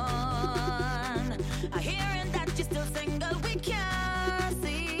has gone, I hearing that you're still single. We can't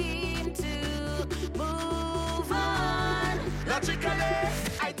seem to move on. Logically,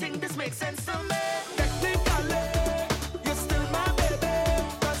 I think this makes sense to me. Technically, you're still my baby.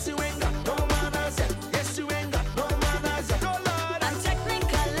 'Cause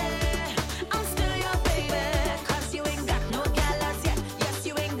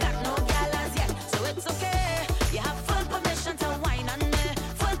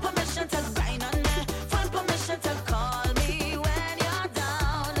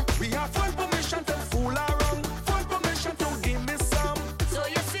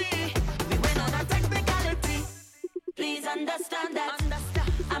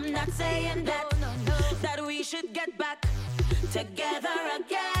not saying that we should get back together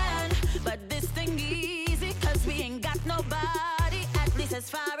again. But this thing easy, cause we ain't got nobody, at least as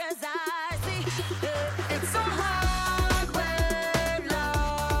far as I see. It's so hard when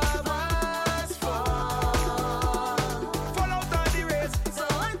lovers fall. Fall out of the race. So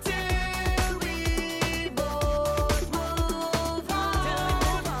until we both move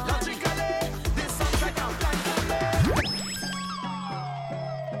on. Logically, this sounds like a plan.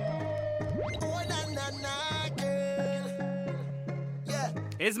 Oh, na, na, na, girl. Yeah.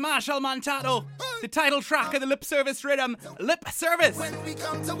 It's Marshall Montano, the title track of the Lip Service rhythm, Lip Service. When we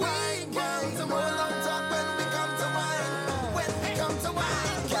come to wine, girl, some more long talk when we come to wine. When we come to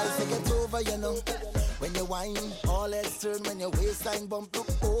wine, girl, take it over, you know. When you whine, all heads turn when your waistline bump, look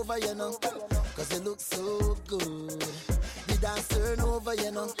over, you know. Cause you look so good. The dance turn over,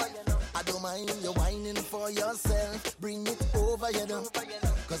 you know. I don't mind you whining for yourself. Bring it over, you know.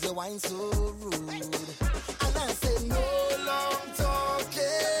 Cause you whine so rude. And I say no long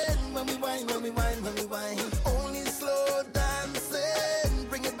talking. When we whine, when we whine, when we whine. Only slow dancing.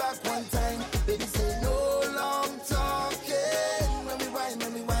 Bring it back one time. Baby say no long talking. When we whine,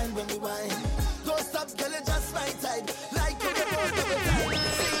 when we whine, when we whine. Don't stop, girl, you just my type. Like you can walk every time.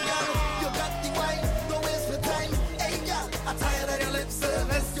 Sing, girl, you got the wine. Don't waste your time. Hey, girl, I'm tired of your lip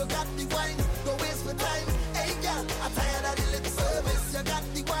service. You got the wine. Don't waste your time. Hey, girl, I'm tired of the lip service. You got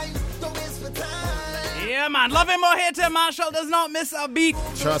the wine. Don't waste your time. Yeah, man, love him or hate him, Marshall does not miss a beat.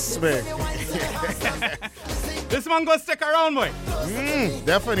 Trust me. This one gonna stick around, boy.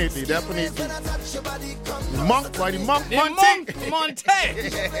 Definitely. Monk, why the monk, The Monte? Monk Monte.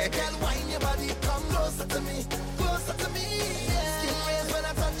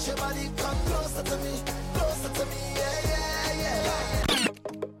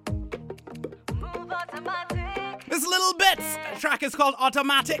 This little bits. The track is called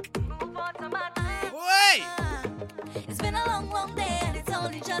Automatic. Wait. It's been a long, long day and it's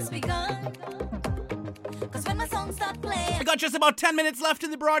only just begun. Cause when my songs start playing, We got just about 10 minutes left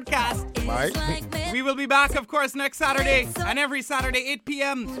in the broadcast. Right. We will be back, of course, next Saturday. And every Saturday, 8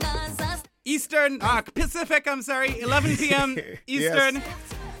 p.m. Eastern, Pacific, 11 p.m. Eastern. Yes.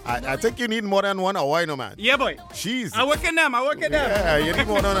 I think you need more than 1 hour, you know, man. Yeah, boy. Jeez. I work in them. Yeah, you need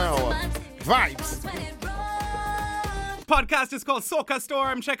more than an hour. Vibes. Podcast is called Soca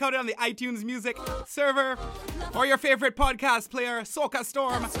Storm. Check out it on the iTunes Music server or your favorite podcast player, Soca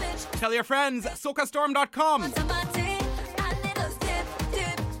Storm. Tell your friends, socastorm.com.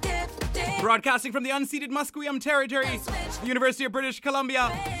 Broadcasting from the unceded Musqueam territory, the University of British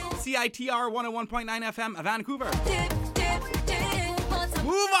Columbia, CITR 101.9 FM, Vancouver.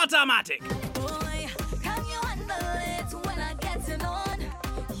 Move Automatic.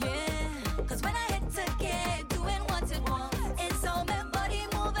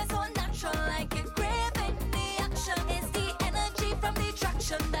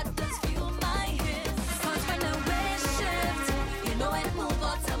 That does fuel my hits. Cause when the way shifts, you know it move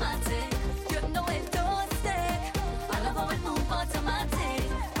automatic. You know it don't stick. I love how it move automatic.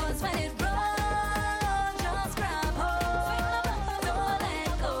 Cause when it runs, just grab hold. Don't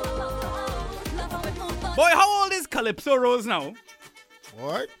let go. Love how it move automatic. Boy, how old is Calypso Rose now?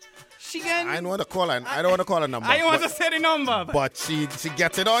 What? She can. I don't want to call her. I don't want to call her number. I want to say the number. But she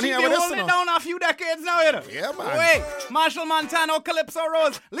gets it on She here been with us. holding You it know. down a few decades now, you know. Yeah, man. Wait, Marshall Montano, Calypso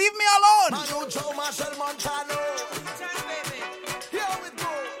Rose, leave me alone. Manu Joe Marshall Montano. Here we go.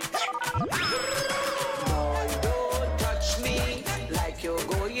 Boy, don't touch me like you're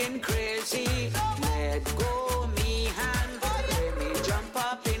going crazy. Let go me hand, let me jump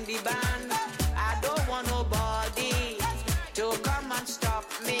up in the band. I don't want nobody to come and stop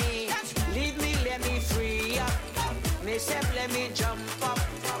me. Leave me, let me free up. Myself, let me jump up.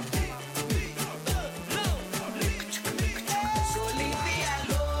 So leave me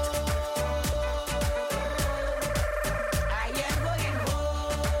alone. I am going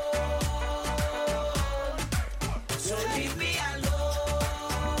home. So leave me alone.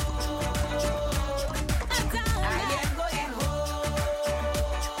 I am going home.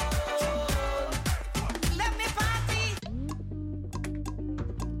 Let me party.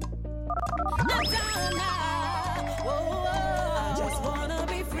 I just wanna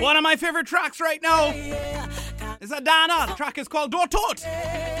be free. One of my favorite tracks right now is Adana. The track is called Door Tote.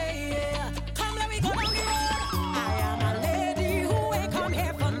 Come, let me go down the road. I am a lady who ain't come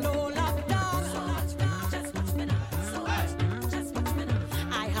here for no lockdown.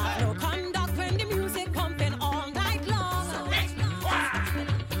 I have no conduct when the music pumping all night long.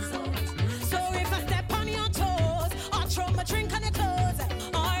 So if I step on your toes, or throw my drink on your clothes,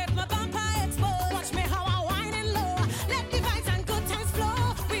 or if my bumper exposed, watch me how I whine and low. Let the vibes and good times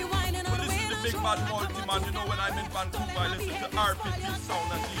flow. We want bad multi-man. You know when I'm in Vancouver, I listen to RPP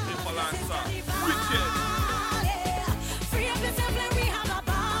Sound and DJ Balanza. Wicked. Free up yourself, let we have a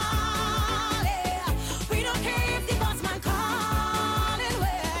party. We don't care if the boss man call it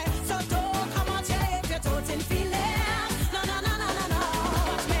way. So don't come out here if you're toting feelings. No.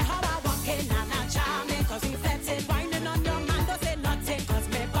 Watch me how I walk in and I charm it. Cause he flexing, whining on your man. Don't say nothing cause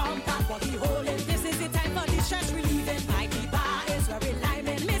me bump up what he holding. This is the time for the stress relieving. My bar is where we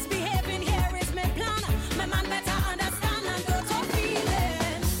liming. Misbehaving here is me plan. My man better understand and go to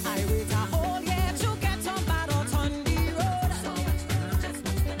feeling. I wait a whole year to get on battle on the road.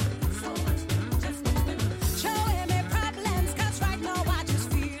 Showing me problems cause right now I just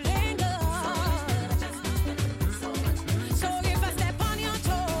feeling good. So if I step on your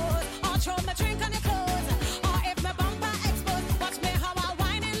toes or throw my drink on your clothes or if my bumper exposed, watch me how I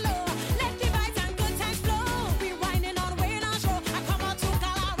whine it low. Let the vibes and good times flow. We whining on way on show. I come out to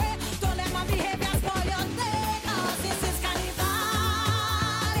Calaway. Don't let my behavior spoil your day. Cause this is carnival.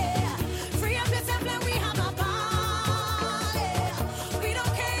 Free up yourself and we have a party. We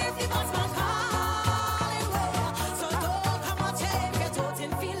don't care if the boss man call it way. So don't come out here if you're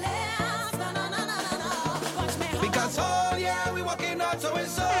toting feelings. No. Watch me how Because oh yeah, we walking out, so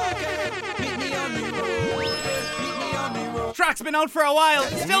it's okay. Meet me on the road. Meet me on the road. Track's been out for a while.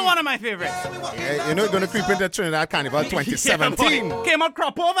 Still one of my favorites. Yeah, you know you're gonna creep into Trinidad Carnival 2017. Yeah, boy. Came out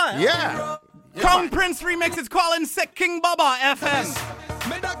crop over. Yeah. Crown Prince remix. It's calling Sick King Baba FM.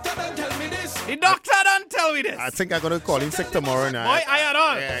 My doctor don't tell me this. The doctor don't tell me this. I think I'm gonna call him sick tomorrow night. Boy, I had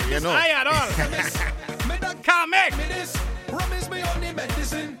all. Yeah, you know. I had all. Can't make. Me this. Rum is me only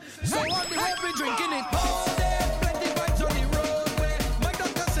medicine. So on the road we drinking it all day. Plenty vibes on the roadway. My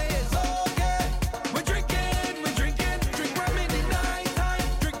doctor say it's okay. We drinking. Drink rum in the night time.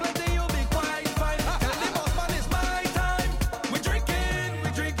 Drink plenty, you'll be quite fine. Tell the boss man it's my time. We drinking.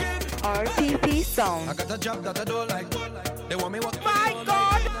 RPP Sound. I got a job that I don't like. They want me work. My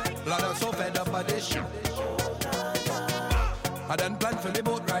God. Blood, I'm so fed up by this shit. I done planned for the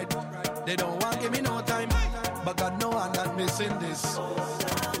boat ride. They don't want to give me no time. But God know I'm not missing this.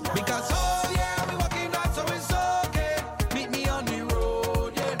 Because oh yeah, we walking out, so it's okay. Meet me on the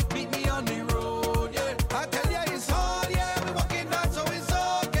road, yeah. Meet me on the road, yeah. I tell ya it's all, yeah. We walking out, so it's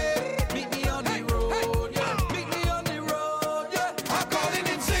okay. Meet me on the road, yeah. Meet me on the road, yeah. I'm calling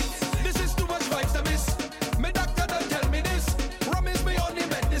in sick. This is too much vibes to miss. My doctor don't tell me this. Rum is me only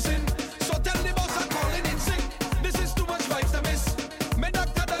medicine. So tell the boss I'm calling in sick. This is too much vibes to miss. My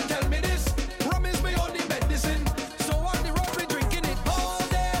doctor don't tell me this. Rum is me only medicine. So on the road we drinking it all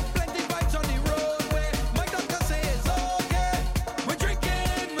day. Plenty vibes on the roadway. My doctor say it's okay. We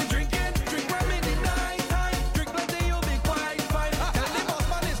drinking. Drink rum in the night time. Drink plenty, you'll be quite fine. Tell the boss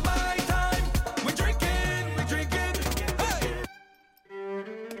man it's my time. We drinking. Hey.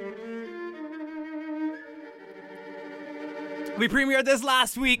 We premiered this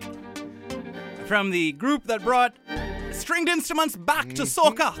last week from the group that brought stringed instruments back to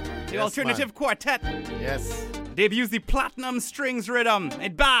soca, the Yes, alternative man. quartet. Yes. They've used the platinum strings rhythm.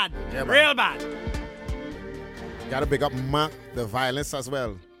 It's bad. Yeah, man. Real bad. Gotta big up Mark, the violence as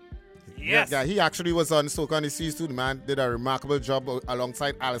well. Yes. Yeah, he actually was on Soca on the Seas too. The man did a remarkable job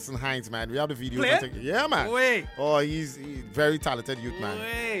alongside Alison Hines, man. We have the videos. Play it? Yeah, man. Way. Oh, he's very talented youth, man.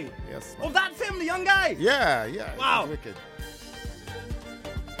 Way. Yes. Oh, that's him, the young guy. Yeah. Wow. He's wicked.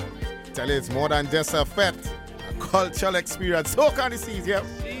 Tell you, it's more than just a fete. A cultural experience. Soca on the Seas, yeah.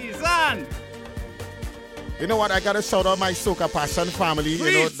 Season. You know what? I gotta shout out my Soca Passion family. Please,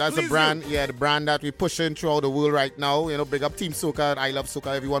 you know, that's the please brand, do. the brand that we're pushing throughout the world right now. You know, big up Team Soca, I Love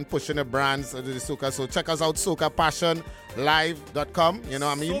Soca, everyone pushing the brands of the Soca. So check us out, SocaPassionLive.com. You know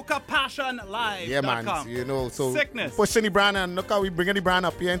what I mean? SocaPassionLive.com. Yeah, man. You know, so Sickness. pushing the brand, and look how we bringing the brand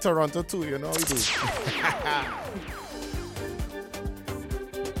up here in Toronto too. You know how we do.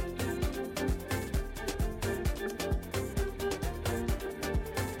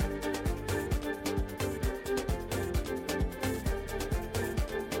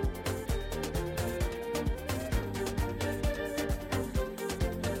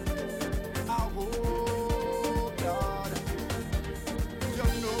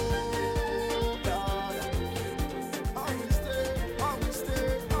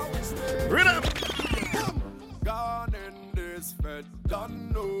 Rhythm. Gone in this bed,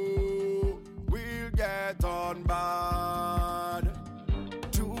 don't know we'll get on bad.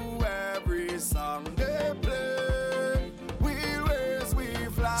 To every song they play, we'll raise, we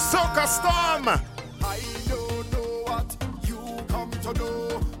fly. Soca Storm. I don't know what you come to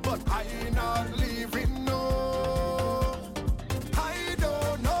know, but I not leaving no. I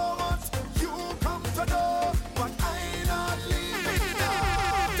don't know what you come to know, but I not leaving no.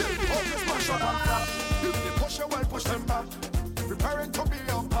 Oh, this mash up.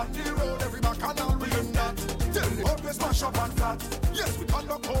 on the road, every bacchanal we in that. Tell the whole place mash up and flat. Yes, we can't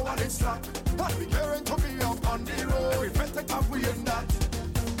look how and it's slack. And we caring to be up on the road, every fete have we in that.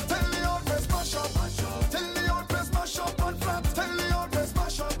 Tell the whole place mash up, tell the whole place mash up and flat. Tell the whole place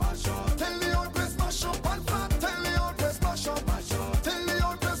mash up, tell the whole place mash up and flat. Tell the whole place mash up, tell the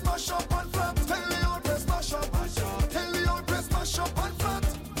whole place mash up and flat. Tell the whole place mash up, tell the whole place mash up and flat.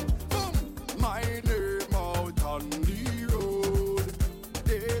 Boom, my name out on the road.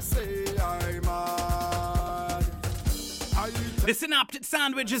 They say I'm mad. The Synoptic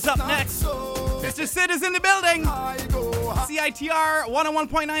Sandwich is up next. Mr. Sid is in the building. CITR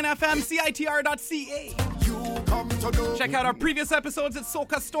 101.9 FM, CITR.ca. Check out our previous episodes at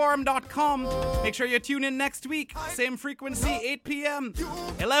socastorm.com. Make sure you tune in next week. Same frequency, 8 p.m.,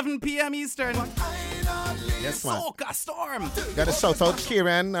 11 p.m. Eastern. Yes, man. Soca Storm. Got a shout out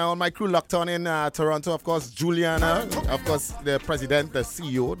Kieran, all my crew locked on in Toronto. Of course, Juliana, of course, the president, the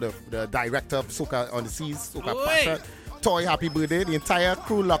CEO, the director of Soca on the Seas, Soca Pasha. Toy, happy birthday. The entire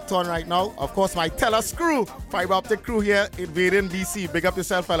crew locked on right now. Of course, my TELUS crew, fiber optic crew here in Vaden, BC. Big up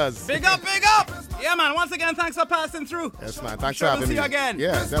yourself, fellas. Big up, big up. Yeah, man. Once again, thanks for passing through. Yes, man. Thanks sure for having we'll me. See you again.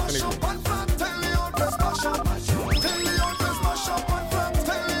 Yeah, definitely.